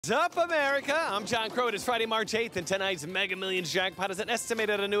What's up, America? I'm John Crow. It is Friday, March 8th, and tonight's Mega Millions jackpot is an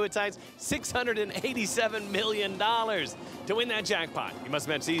estimated annuitized $687 million. To win that jackpot, you must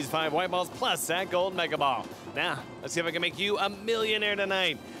match these 5 white balls plus that gold mega ball. Now, let's see if I can make you a millionaire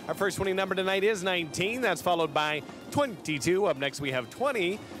tonight. Our first winning number tonight is 19. That's followed by 22. Up next, we have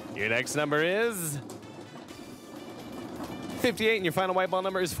 20. Your next number is 58, and your final white ball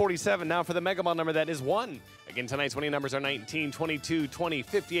number is 47. Now for the mega ball number, that is 1. Again, tonight's winning numbers are 19, 22, 20,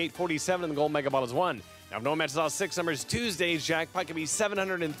 58, 47, and the gold mega ball is 1. Now, if no one matches all 6 numbers, Tuesday's jackpot could be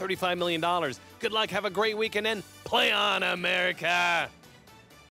 $735 million. Good luck, have a great weekend, and play on, America!